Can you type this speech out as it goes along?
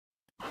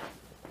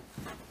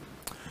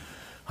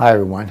Hi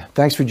everyone,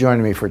 thanks for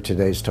joining me for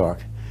today's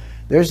talk.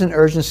 There's an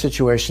urgent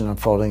situation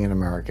unfolding in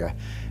America,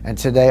 and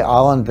today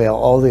I'll unveil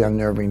all the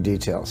unnerving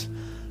details.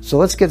 So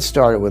let's get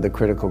started with a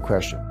critical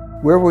question.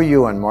 Where were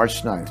you on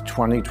March 9th,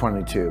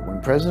 2022,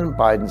 when President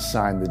Biden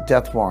signed the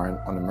death warrant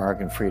on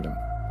American freedom?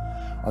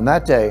 On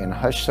that day, in a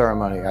hush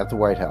ceremony at the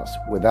White House,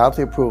 without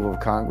the approval of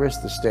Congress,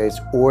 the states,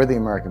 or the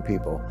American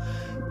people,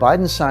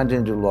 Biden signed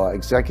into law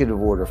Executive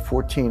Order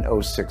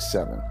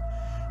 14067.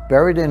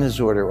 Buried in his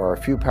order are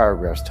a few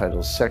paragraphs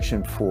titled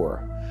Section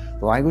 4.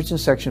 The language in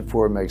Section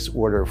 4 makes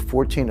Order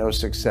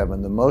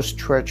 14067 the most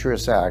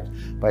treacherous act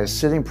by a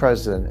sitting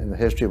president in the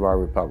history of our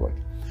republic,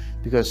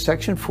 because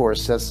Section 4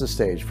 sets the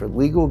stage for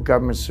legal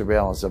government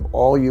surveillance of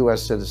all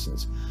U.S.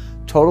 citizens,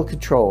 total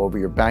control over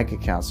your bank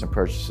accounts and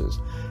purchases,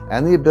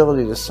 and the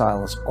ability to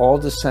silence all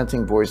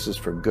dissenting voices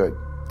for good.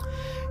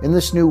 In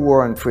this new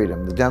war on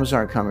freedom, the Dems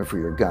aren't coming for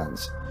your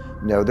guns.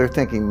 No, they're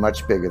thinking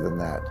much bigger than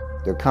that.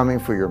 They're coming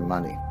for your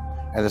money.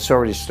 And it's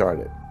already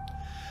started.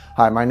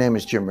 Hi, my name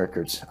is Jim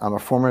Rickards. I'm a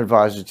former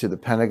advisor to the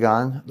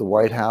Pentagon, the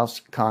White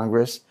House,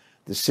 Congress,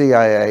 the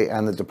CIA,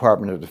 and the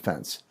Department of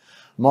Defense.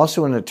 I'm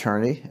also an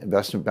attorney,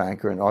 investment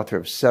banker, and author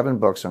of 7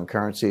 books on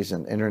currencies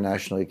and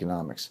international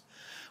economics.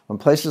 When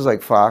places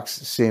like Fox,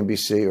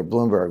 CNBC, or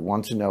Bloomberg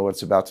want to know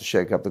what's about to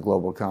shake up the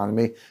global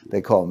economy,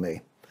 they call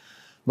me.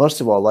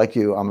 Most of all, like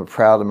you, I'm a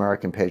proud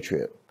American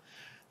patriot.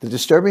 The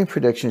disturbing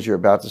predictions you're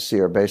about to see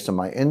are based on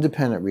my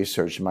independent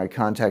research and my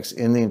contacts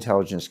in the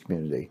intelligence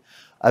community.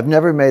 I've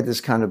never made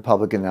this kind of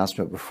public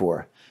announcement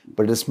before,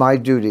 but it's my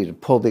duty to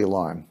pull the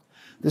alarm.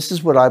 This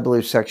is what I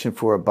believe Section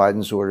 4 of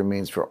Biden's order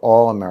means for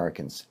all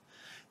Americans.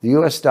 The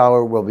U.S.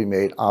 dollar will be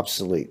made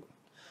obsolete.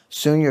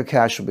 Soon your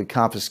cash will be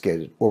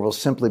confiscated or will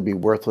simply be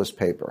worthless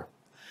paper.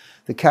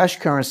 The cash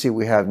currency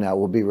we have now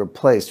will be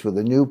replaced with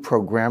a new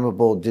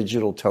programmable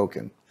digital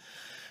token.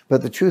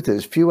 But the truth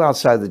is, few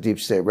outside the deep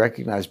state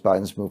recognize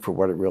Biden's move for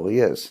what it really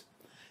is.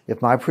 If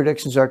my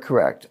predictions are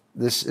correct,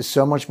 this is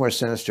so much more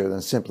sinister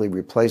than simply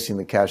replacing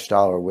the cash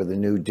dollar with a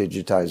new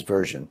digitized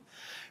version.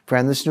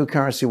 Friend, this new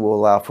currency will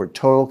allow for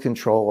total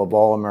control of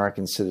all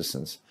American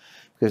citizens,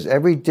 because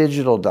every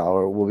digital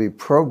dollar will be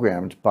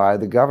programmed by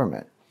the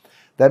government.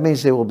 That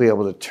means they will be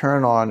able to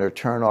turn on or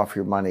turn off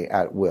your money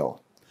at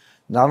will.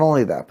 Not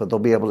only that, but they'll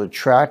be able to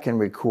track and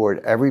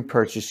record every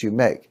purchase you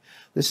make.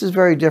 This is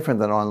very different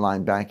than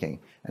online banking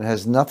and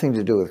has nothing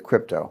to do with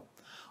crypto.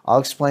 I'll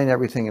explain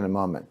everything in a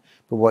moment,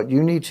 but what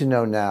you need to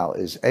know now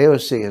is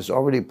AOC has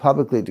already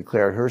publicly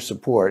declared her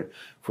support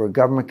for a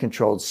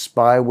government-controlled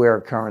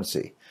spyware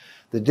currency.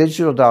 The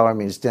digital dollar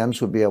means Dems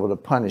will be able to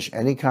punish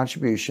any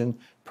contribution,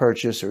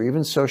 purchase, or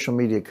even social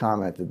media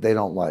comment that they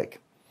don't like.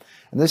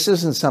 And this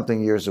isn't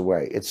something years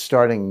away. It's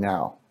starting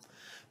now.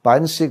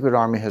 Biden's secret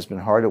army has been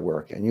hard at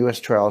work, and U.S.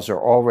 trials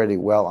are already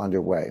well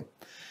underway.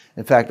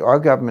 In fact, our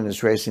government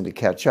is racing to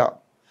catch up.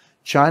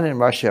 China and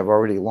Russia have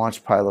already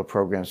launched pilot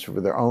programs for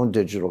their own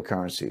digital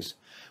currencies.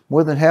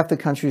 More than half the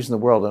countries in the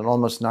world and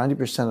almost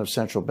 90% of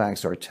central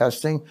banks are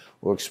testing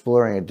or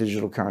exploring a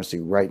digital currency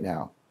right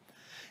now.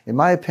 In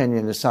my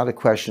opinion, it's not a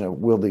question of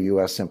will the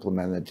U.S.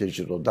 implement a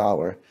digital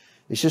dollar.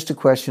 It's just a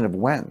question of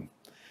when.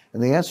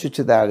 And the answer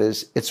to that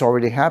is it's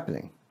already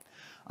happening.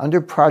 Under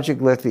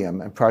Project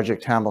Lithium and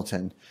Project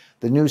Hamilton,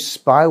 the new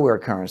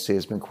spyware currency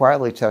has been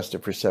quietly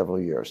tested for several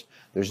years.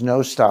 There's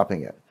no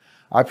stopping it.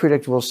 I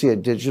predict we'll see a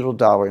digital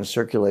dollar in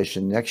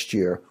circulation next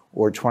year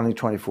or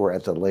 2024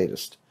 at the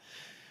latest.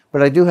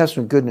 But I do have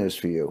some good news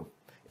for you.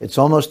 It's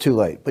almost too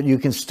late, but you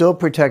can still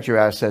protect your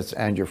assets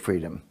and your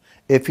freedom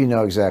if you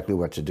know exactly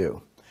what to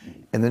do.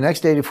 In the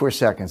next 84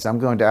 seconds, I'm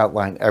going to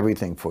outline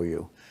everything for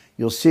you.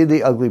 You'll see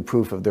the ugly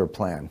proof of their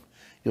plan.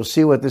 You'll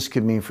see what this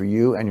could mean for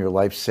you and your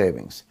life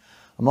savings.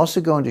 I'm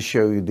also going to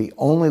show you the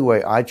only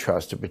way I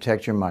trust to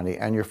protect your money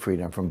and your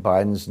freedom from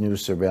Biden's new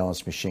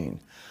surveillance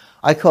machine.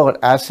 I call it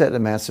asset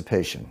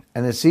emancipation,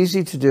 and it's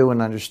easy to do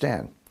and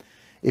understand.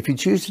 If you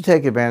choose to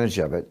take advantage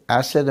of it,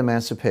 asset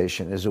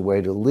emancipation is a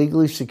way to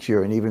legally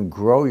secure and even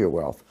grow your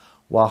wealth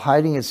while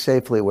hiding it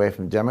safely away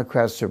from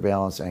Democrat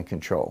surveillance and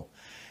control.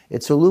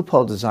 It's a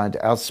loophole designed to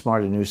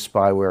outsmart a new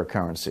spyware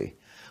currency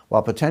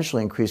while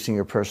potentially increasing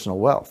your personal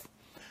wealth.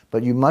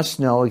 But you must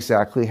know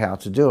exactly how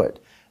to do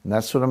it, and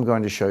that's what I'm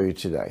going to show you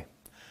today.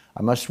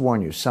 I must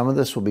warn you, some of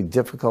this will be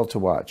difficult to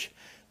watch.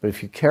 But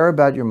if you care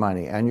about your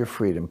money and your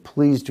freedom,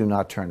 please do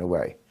not turn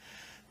away.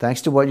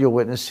 Thanks to what you'll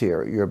witness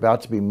here, you're about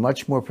to be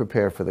much more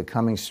prepared for the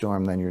coming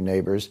storm than your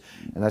neighbors,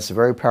 and that's a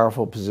very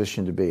powerful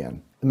position to be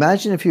in.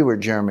 Imagine if you were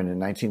German in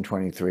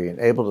 1923 and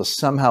able to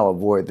somehow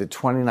avoid the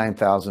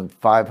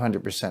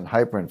 29,500%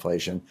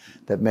 hyperinflation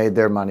that made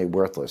their money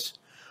worthless.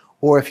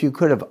 Or if you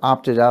could have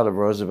opted out of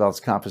Roosevelt's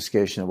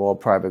confiscation of all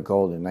private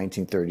gold in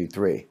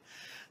 1933.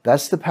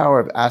 That's the power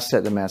of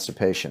asset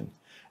emancipation,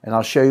 and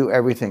I'll show you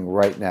everything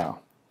right now.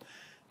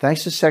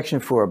 Thanks to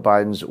Section 4 of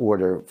Biden's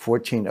Order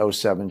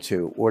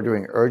 14072,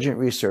 ordering urgent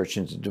research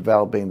into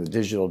developing the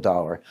digital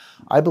dollar,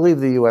 I believe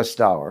the U.S.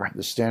 dollar,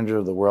 the standard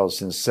of the world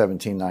since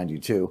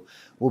 1792,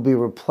 will be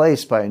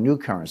replaced by a new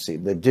currency,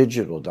 the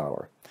digital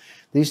dollar.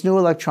 These new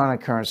electronic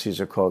currencies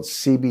are called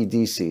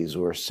CBDCs,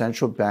 or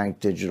central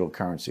bank digital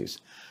currencies.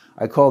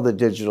 I call the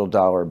digital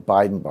dollar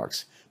Biden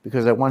bucks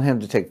because I want him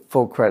to take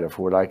full credit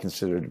for what I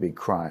consider to be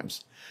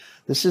crimes.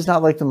 This is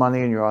not like the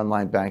money in your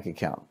online bank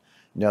account.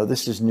 No,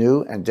 this is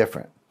new and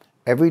different.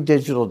 Every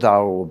digital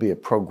dollar will be a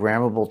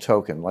programmable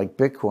token like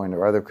Bitcoin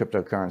or other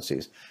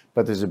cryptocurrencies,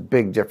 but there's a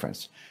big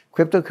difference.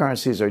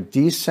 Cryptocurrencies are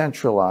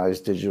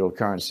decentralized digital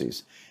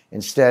currencies.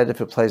 Instead,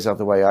 if it plays out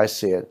the way I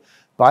see it,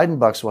 Biden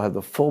bucks will have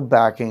the full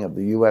backing of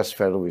the U.S.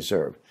 Federal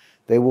Reserve.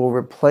 They will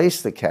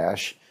replace the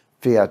cash,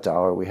 fiat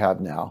dollar we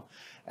have now,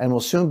 and will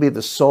soon be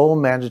the sole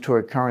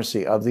mandatory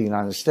currency of the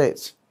United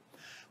States.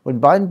 When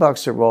Biden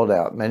bucks are rolled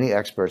out, many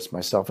experts,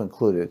 myself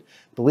included,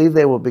 believe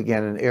they will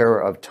begin an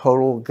era of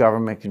total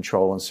government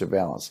control and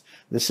surveillance.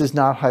 This is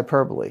not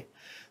hyperbole.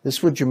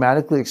 This would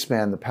dramatically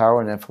expand the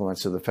power and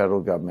influence of the federal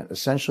government,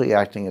 essentially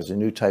acting as a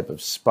new type of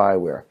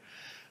spyware.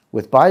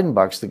 With Biden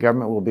bucks, the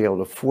government will be able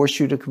to force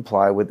you to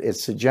comply with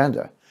its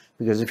agenda,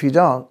 because if you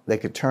don't, they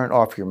could turn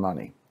off your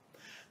money.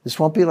 This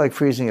won't be like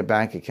freezing a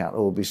bank account. It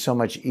will be so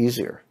much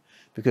easier,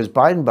 because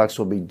Biden bucks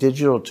will be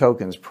digital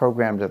tokens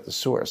programmed at the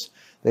source.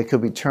 They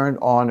could be turned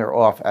on or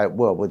off at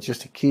will with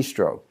just a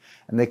keystroke,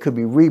 and they could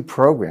be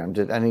reprogrammed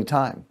at any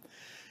time.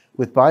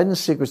 With Biden's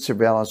secret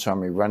surveillance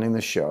army running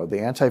the show, the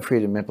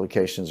anti-freedom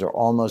implications are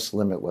almost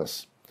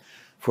limitless.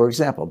 For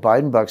example,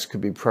 Biden bucks could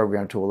be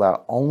programmed to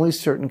allow only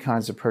certain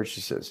kinds of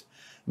purchases.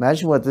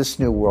 Imagine what this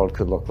new world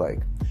could look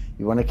like.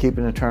 You want to keep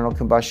an internal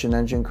combustion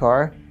engine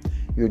car?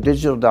 Your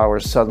digital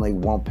dollars suddenly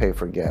won't pay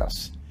for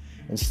gas.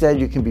 Instead,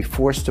 you can be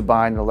forced to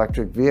buy an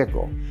electric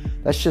vehicle.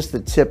 That's just the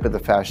tip of the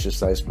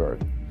fascist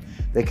iceberg.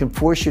 They can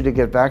force you to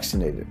get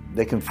vaccinated.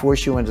 They can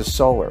force you into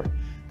solar.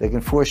 They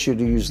can force you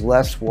to use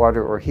less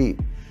water or heat.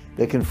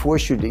 They can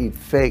force you to eat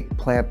fake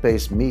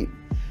plant-based meat.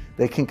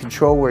 They can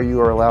control where you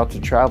are allowed to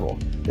travel.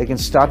 They can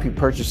stop you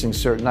purchasing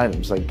certain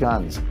items like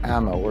guns,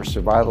 ammo, or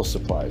survival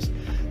supplies.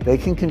 They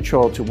can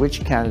control to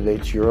which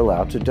candidates you're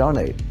allowed to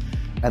donate.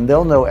 And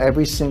they'll know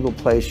every single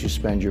place you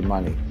spend your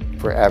money,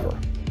 forever.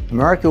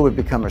 America would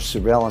become a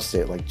surveillance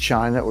state like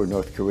China or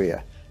North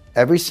Korea.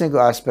 Every single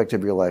aspect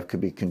of your life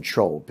could be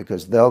controlled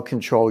because they'll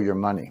control your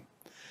money.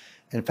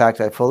 In fact,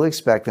 I fully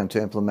expect them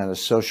to implement a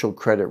social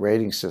credit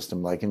rating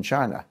system like in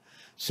China.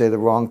 Say the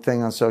wrong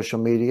thing on social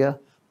media,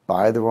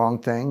 buy the wrong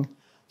thing,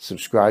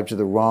 subscribe to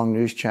the wrong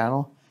news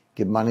channel,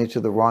 give money to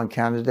the wrong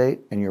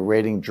candidate, and your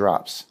rating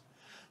drops.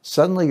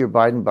 Suddenly your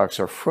Biden bucks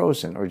are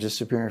frozen or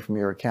disappearing from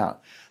your account.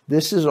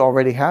 This is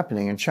already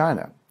happening in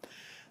China.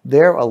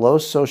 There, a low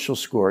social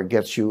score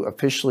gets you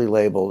officially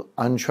labeled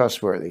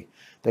untrustworthy.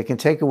 They can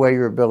take away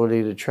your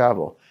ability to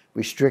travel,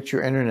 restrict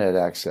your internet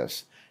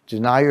access,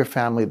 deny your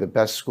family the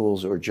best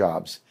schools or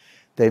jobs.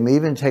 They may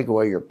even take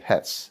away your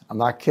pets. I'm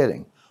not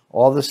kidding.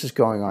 All this is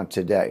going on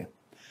today.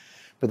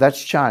 But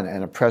that's China,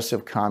 an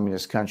oppressive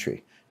communist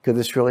country. Could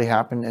this really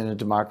happen in a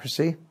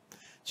democracy?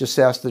 Just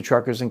ask the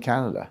truckers in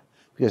Canada,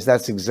 because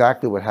that's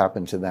exactly what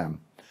happened to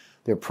them.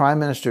 Their Prime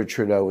Minister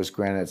Trudeau was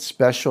granted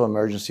special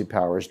emergency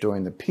powers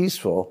during the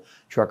peaceful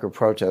trucker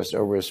protest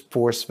over his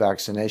forced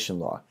vaccination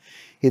law.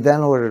 He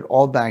then ordered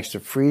all banks to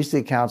freeze the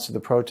accounts of the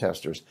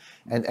protesters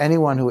and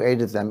anyone who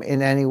aided them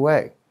in any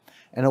way.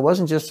 And it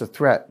wasn't just a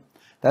threat.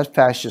 That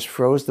fascist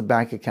froze the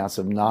bank accounts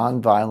of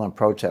non-violent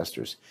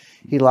protesters.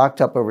 He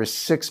locked up over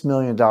 $6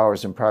 million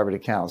in private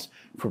accounts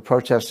for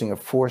protesting a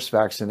forced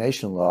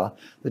vaccination law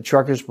that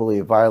truckers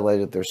believe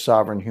violated their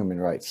sovereign human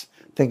rights.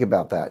 Think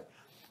about that.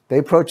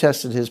 They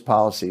protested his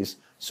policies,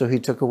 so he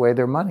took away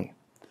their money.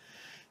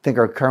 Think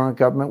our current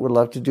government would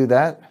love to do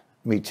that?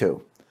 Me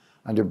too.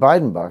 Under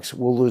Biden bucks,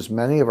 we'll lose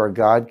many of our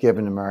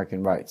God-given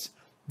American rights.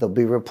 They'll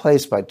be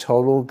replaced by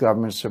total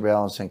government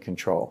surveillance and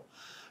control.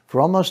 For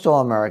almost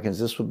all Americans,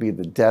 this will be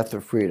the death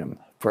of freedom,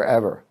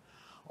 forever.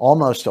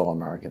 Almost all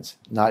Americans,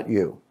 not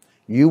you.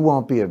 You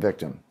won't be a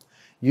victim.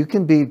 You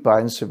can beat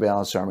Biden's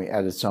surveillance army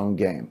at its own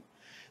game.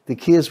 The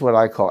key is what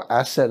I call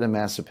asset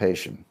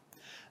emancipation.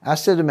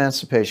 Asset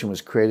emancipation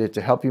was created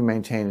to help you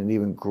maintain and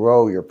even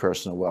grow your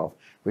personal wealth,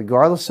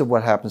 regardless of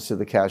what happens to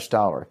the cash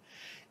dollar.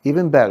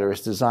 Even better,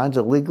 it's designed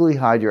to legally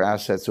hide your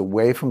assets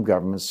away from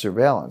government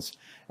surveillance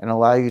and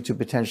allow you to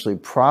potentially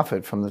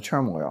profit from the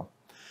turmoil.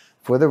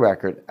 For the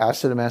record,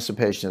 asset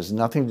emancipation has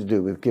nothing to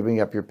do with giving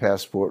up your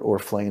passport or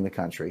fleeing the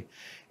country.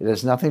 It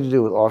has nothing to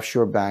do with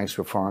offshore banks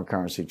or foreign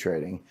currency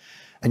trading.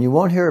 And you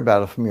won't hear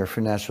about it from your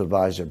financial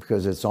advisor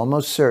because it's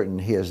almost certain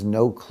he has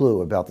no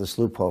clue about this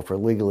loophole for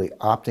legally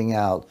opting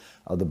out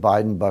of the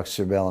Biden bucks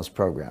surveillance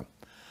program.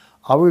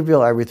 I'll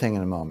reveal everything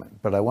in a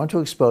moment, but I want to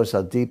expose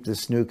how deep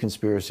this new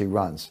conspiracy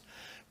runs.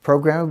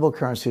 Programmable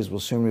currencies will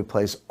soon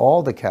replace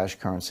all the cash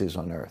currencies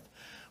on Earth.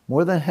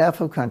 More than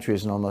half of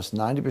countries and almost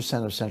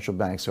 90% of central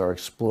banks are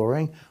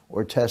exploring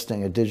or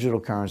testing a digital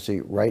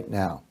currency right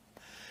now.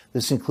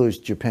 This includes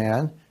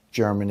Japan,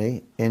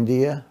 Germany,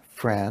 India,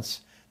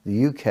 France,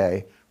 the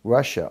UK,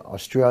 Russia,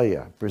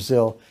 Australia,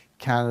 Brazil,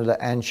 Canada,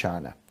 and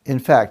China. In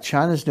fact,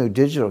 China's new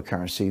digital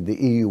currency, the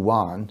EU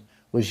yuan,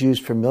 was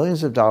used for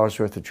millions of dollars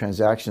worth of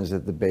transactions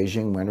at the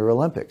Beijing Winter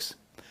Olympics.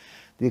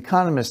 The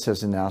Economist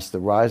has announced the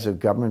rise of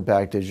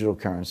government-backed digital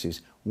currencies,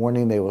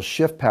 warning they will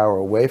shift power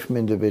away from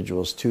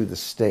individuals to the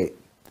state.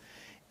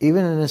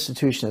 Even an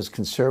institution as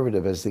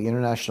conservative as the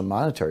International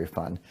Monetary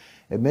Fund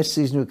admits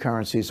these new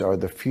currencies are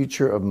the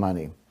future of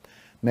money.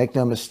 Make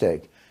no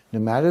mistake, no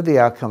matter the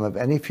outcome of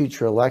any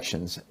future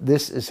elections,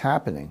 this is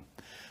happening.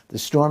 The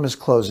storm is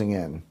closing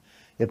in.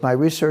 If my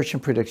research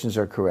and predictions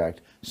are correct,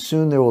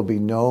 soon there will be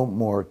no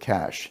more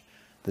cash.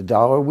 The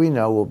dollar we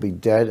know will be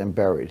dead and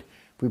buried,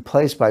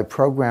 replaced by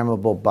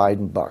programmable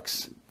Biden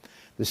bucks.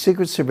 The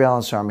Secret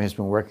Surveillance Army has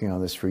been working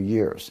on this for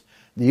years.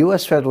 The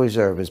U.S. Federal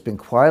Reserve has been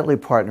quietly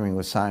partnering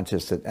with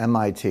scientists at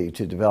MIT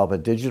to develop a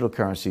digital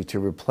currency to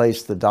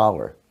replace the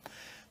dollar.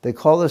 They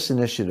call this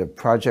initiative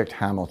Project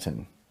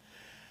Hamilton.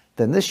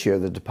 Then this year,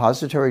 the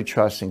Depository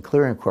Trust and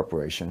Clearing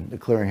Corporation, the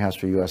clearinghouse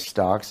for U.S.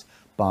 stocks,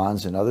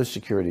 bonds, and other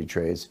security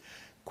trades,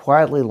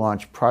 quietly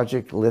launched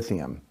Project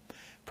Lithium.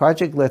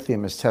 Project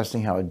Lithium is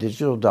testing how a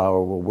digital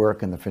dollar will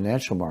work in the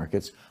financial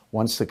markets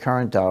once the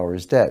current dollar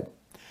is dead.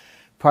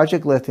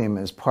 Project Lithium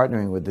is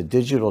partnering with the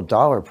Digital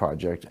Dollar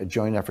Project, a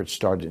joint effort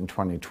started in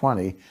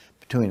 2020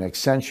 between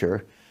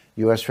Accenture,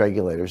 U.S.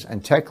 regulators,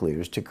 and tech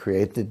leaders to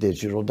create the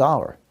digital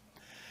dollar.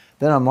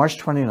 Then on March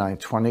 29,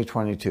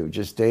 2022,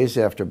 just days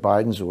after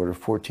Biden's Order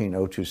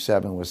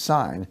 14027 was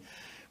signed,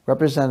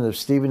 Representative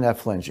Stephen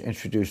F. Lynch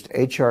introduced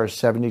H.R.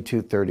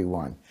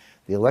 7231,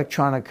 the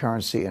Electronic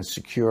Currency and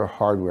Secure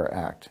Hardware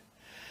Act.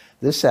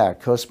 This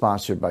act,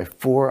 co-sponsored by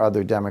 4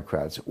 other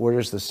Democrats,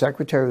 orders the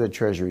Secretary of the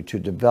Treasury to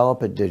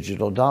develop a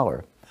digital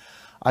dollar.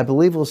 I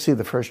believe we'll see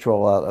the first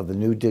rollout of the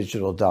new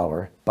digital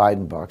dollar,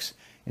 Biden bucks,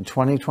 in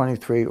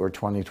 2023 or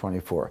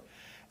 2024.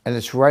 And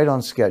it's right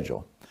on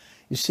schedule.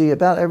 You see,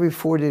 about every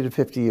 40 to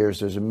 50 years,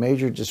 there's a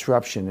major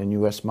disruption in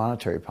U.S.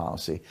 monetary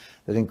policy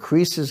that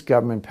increases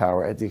government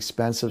power at the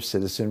expense of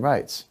citizen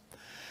rights.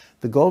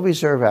 The Gold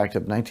Reserve Act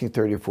of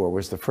 1934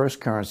 was the first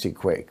currency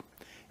quake.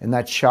 In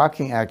that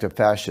shocking act of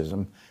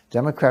fascism,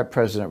 Democrat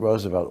President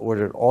Roosevelt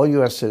ordered all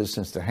U.S.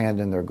 citizens to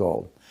hand in their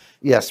gold.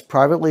 Yes,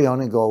 privately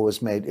owning gold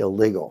was made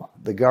illegal.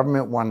 The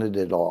government wanted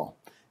it all.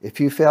 If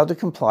you failed to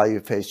comply, you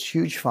faced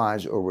huge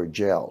fines or were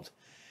jailed.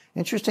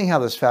 Interesting how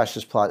this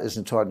fascist plot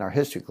isn't taught in our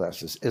history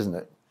classes, isn't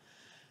it?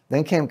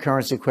 Then came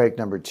currency quake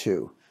number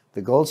 2,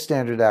 the Gold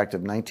Standard Act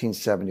of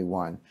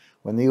 1971,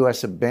 when the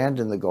U.S.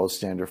 abandoned the gold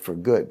standard for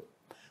good.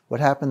 What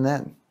happened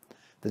then?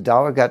 The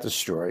dollar got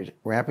destroyed,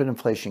 rampant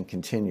inflation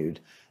continued,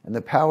 and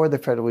the power of the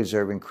Federal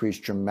Reserve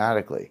increased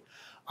dramatically.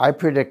 I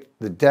predict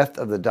the death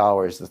of the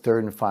dollar is the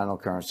third and final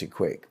currency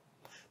quake.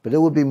 But it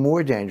will be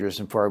more dangerous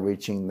and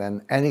far-reaching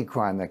than any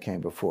crime that came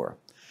before.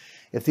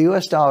 If the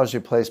U.S. dollar is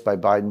replaced by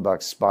Biden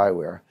bucks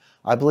spyware,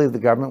 I believe the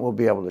government will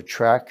be able to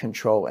track,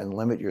 control, and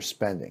limit your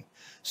spending.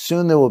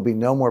 Soon there will be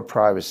no more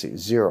privacy,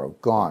 zero,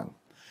 gone.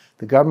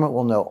 The government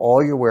will know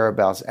all your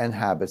whereabouts and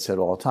habits at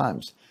all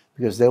times,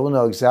 because they will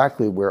know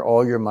exactly where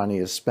all your money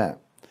is spent.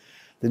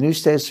 The new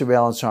state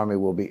surveillance army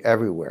will be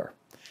everywhere.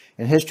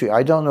 In history,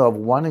 I don't know of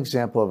one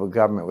example of a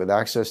government with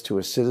access to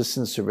a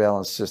citizen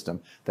surveillance system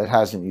that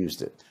hasn't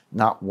used it.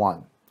 Not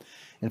one.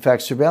 In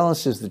fact,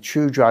 surveillance is the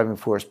true driving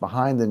force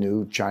behind the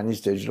new Chinese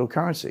digital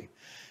currency.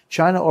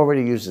 China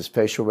already uses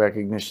facial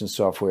recognition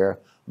software,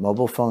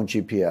 mobile phone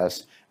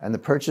GPS, and the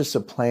purchase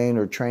of plane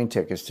or train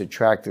tickets to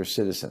track their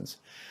citizens.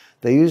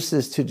 They use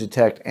this to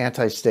detect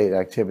anti-state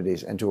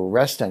activities and to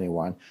arrest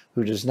anyone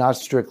who does not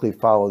strictly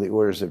follow the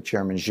orders of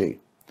Chairman Xi.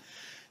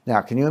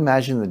 Now, can you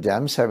imagine the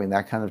Dems having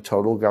that kind of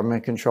total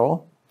government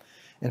control?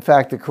 In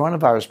fact, the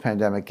coronavirus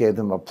pandemic gave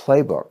them a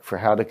playbook for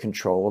how to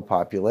control a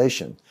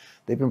population.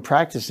 They've been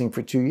practicing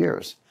for 2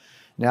 years.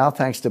 Now,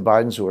 thanks to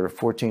Biden's Order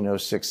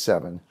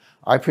 14067,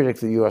 I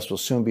predict the U.S. will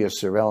soon be a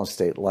surveillance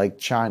state like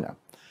China.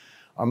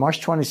 On March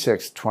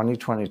 26,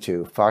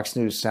 2022, Fox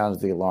News sounded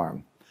the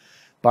alarm.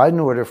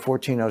 Biden Order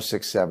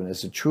 14067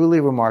 is a truly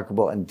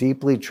remarkable and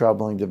deeply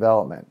troubling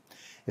development.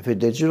 If a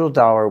digital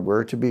dollar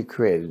were to be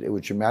created, it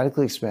would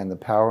dramatically expand the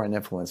power and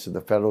influence of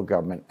the federal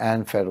government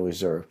and Federal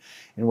Reserve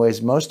in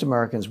ways most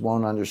Americans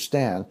won't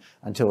understand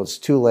until it's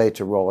too late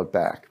to roll it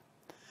back.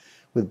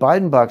 With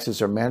Biden bucks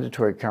as our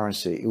mandatory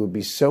currency, it would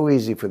be so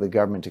easy for the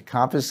government to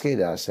confiscate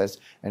assets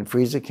and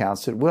freeze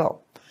accounts at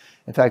will.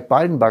 In fact,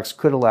 Biden bucks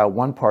could allow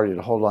one party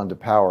to hold on to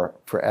power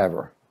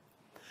forever.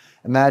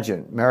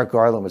 Imagine Merrick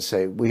Garland would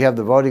say, "We have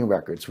the voting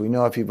records. We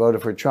know if you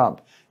voted for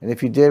Trump. And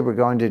if you did, we're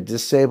going to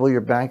disable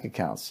your bank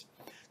accounts."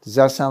 Does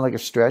that sound like a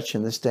stretch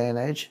in this day and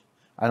age?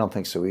 I don't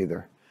think so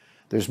either.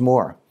 There's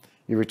more.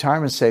 Your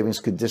retirement savings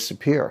could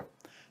disappear.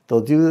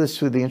 They'll do this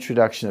through the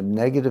introduction of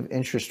negative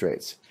interest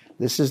rates.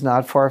 This is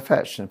not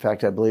far-fetched. In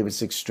fact, I believe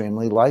it's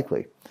extremely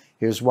likely.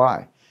 Here's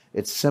why.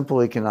 It's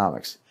simple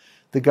economics.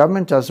 The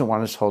government doesn't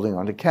want us holding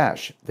on to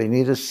cash. They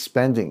need us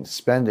spending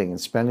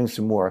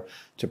some more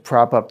to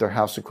prop up their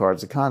house of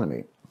cards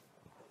economy.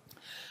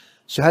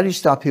 So how do you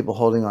stop people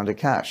holding on to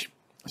cash?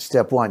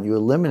 Step 1, you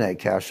eliminate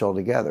cash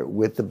altogether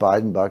with the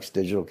Biden bucks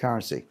digital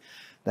currency.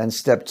 Then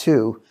step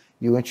 2,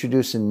 you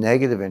introduce a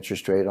negative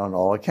interest rate on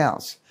all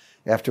accounts.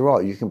 After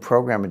all, you can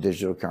program a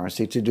digital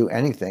currency to do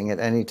anything at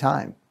any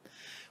time.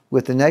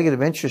 With the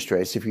negative interest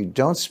rates, if you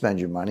don't spend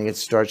your money, it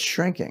starts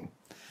shrinking.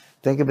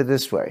 Think of it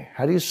this way.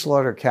 How do you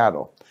slaughter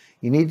cattle?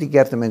 You need to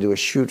get them into a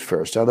chute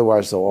first,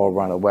 otherwise they'll all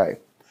run away.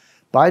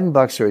 Biden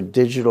bucks are a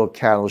digital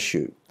cattle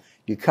chute.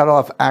 You cut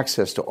off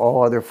access to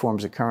all other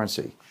forms of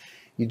currency.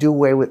 You do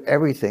away with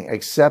everything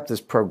except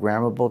this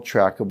programmable,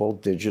 trackable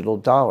digital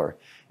dollar.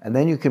 And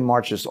then you can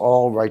march us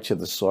all right to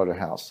the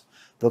slaughterhouse.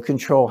 They'll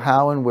control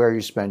how and where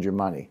you spend your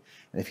money.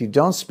 And if you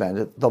don't spend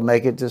it, they'll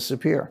make it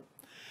disappear.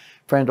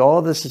 Friend, all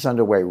of this is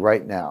underway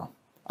right now.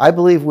 I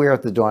believe we are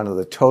at the dawn of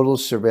the total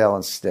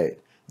surveillance state.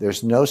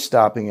 There's no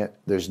stopping it.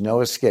 There's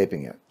no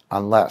escaping it.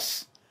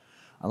 Unless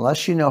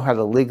you know how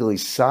to legally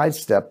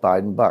sidestep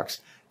Biden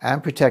bucks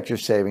and protect your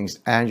savings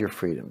and your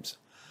freedoms.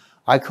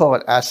 I call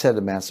it asset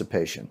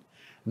emancipation.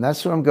 And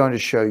that's what I'm going to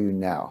show you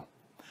now.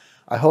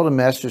 I hold a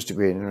master's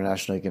degree in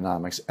international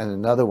economics and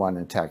another one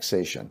in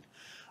taxation.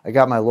 I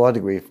got my law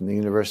degree from the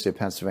University of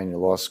Pennsylvania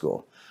Law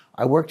School.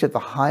 I worked at the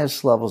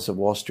highest levels of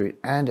Wall Street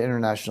and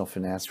international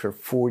finance for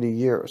 40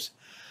 years.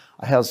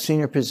 I held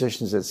senior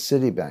positions at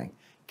Citibank,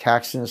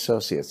 Caxton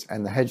Associates,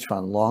 and the hedge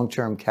fund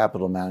Long-Term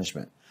Capital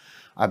Management.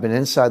 I've been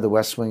inside the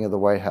West Wing of the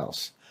White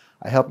House.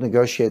 I helped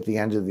negotiate the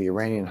end of the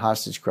Iranian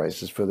hostage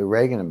crisis for the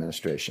Reagan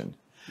administration.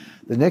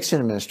 The Nixon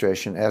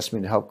administration asked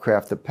me to help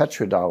craft the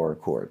petrodollar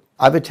accord.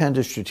 I've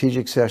attended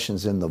strategic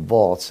sessions in the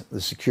vaults,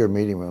 the secure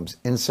meeting rooms,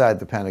 inside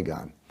the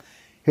Pentagon.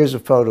 Here's a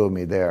photo of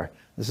me there.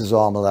 This is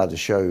all I'm allowed to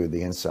show you,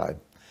 the inside.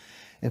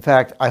 In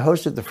fact, I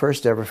hosted the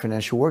first ever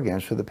financial war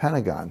games for the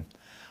Pentagon.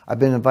 I've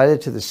been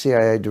invited to the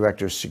CIA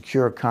director's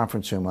secure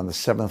conference room on the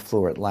 7th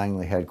floor at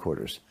Langley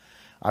headquarters.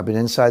 I've been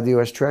inside the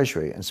U.S.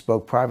 Treasury and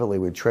spoke privately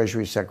with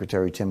Treasury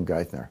Secretary Tim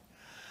Geithner.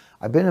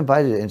 I've been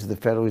invited into the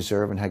Federal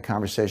Reserve and had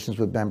conversations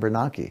with Ben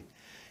Bernanke.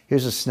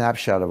 Here's a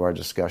snapshot of our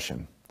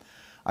discussion.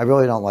 I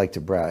really don't like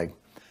to brag,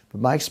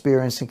 but my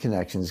experience and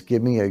connections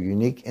give me a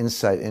unique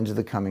insight into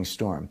the coming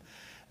storm.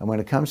 And when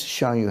it comes to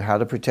showing you how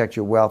to protect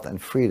your wealth and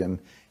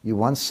freedom, you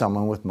want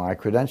someone with my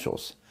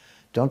credentials.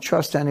 Don't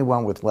trust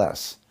anyone with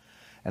less.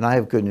 And I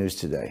have good news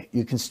today.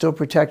 You can still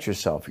protect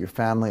yourself, your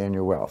family, and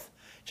your wealth,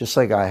 just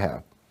like I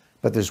have.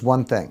 But there's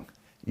one thing.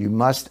 You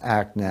must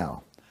act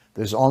now.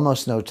 There's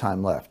almost no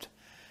time left.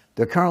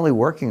 They're currently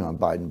working on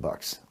Biden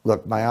bucks.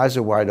 Look, my eyes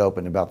are wide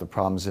open about the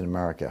problems in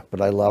America,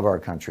 but I love our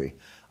country.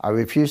 I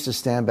refuse to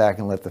stand back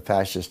and let the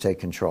fascists take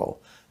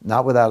control,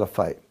 not without a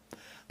fight.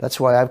 That's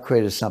why I've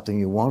created something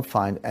you won't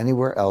find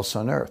anywhere else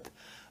on earth.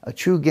 A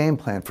true game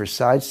plan for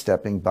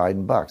sidestepping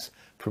Biden bucks,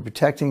 for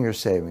protecting your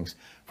savings,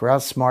 for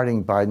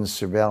outsmarting Biden's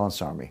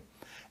surveillance army,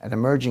 and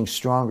emerging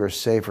stronger,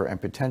 safer, and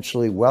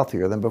potentially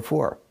wealthier than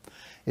before.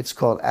 It's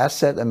called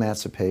asset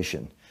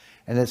emancipation,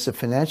 and it's a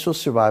financial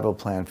survival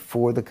plan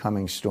for the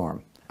coming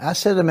storm.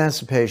 Asset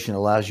emancipation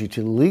allows you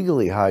to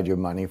legally hide your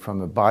money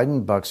from a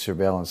Biden buck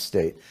surveillance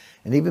state,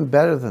 and even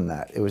better than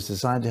that, it was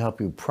designed to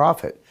help you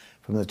profit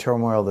from the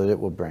turmoil that it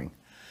will bring.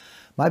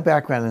 My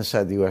background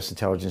inside the U.S.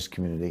 intelligence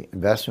community,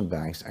 investment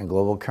banks, and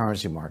global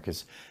currency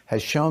markets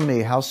has shown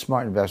me how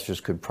smart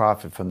investors could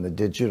profit from the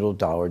digital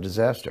dollar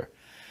disaster.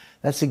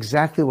 That's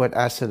exactly what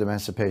asset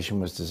emancipation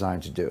was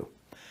designed to do.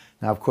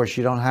 Now, of course,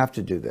 you don't have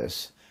to do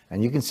this,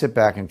 and you can sit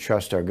back and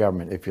trust our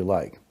government if you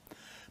like.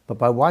 But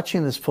by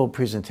watching this full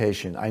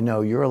presentation, I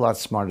know you're a lot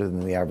smarter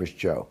than the average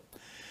Joe.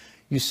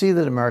 You see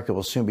that America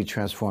will soon be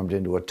transformed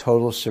into a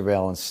total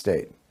surveillance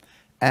state,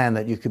 and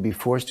that you could be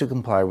forced to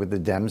comply with the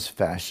Dems'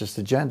 fascist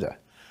agenda,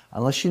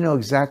 unless you know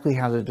exactly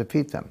how to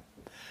defeat them.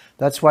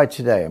 That's why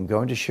today I'm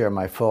going to share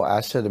my full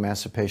asset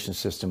emancipation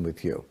system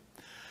with you.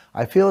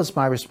 I feel it's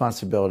my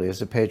responsibility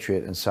as a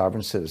patriot and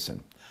sovereign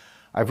citizen.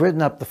 I've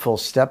written up the full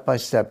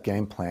step-by-step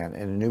game plan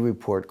in a new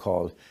report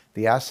called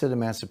The Asset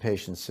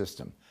Emancipation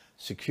System,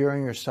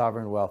 Securing Your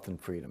Sovereign Wealth and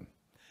Freedom.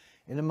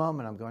 In a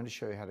moment, I'm going to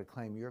show you how to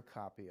claim your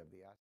copy of the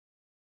asset.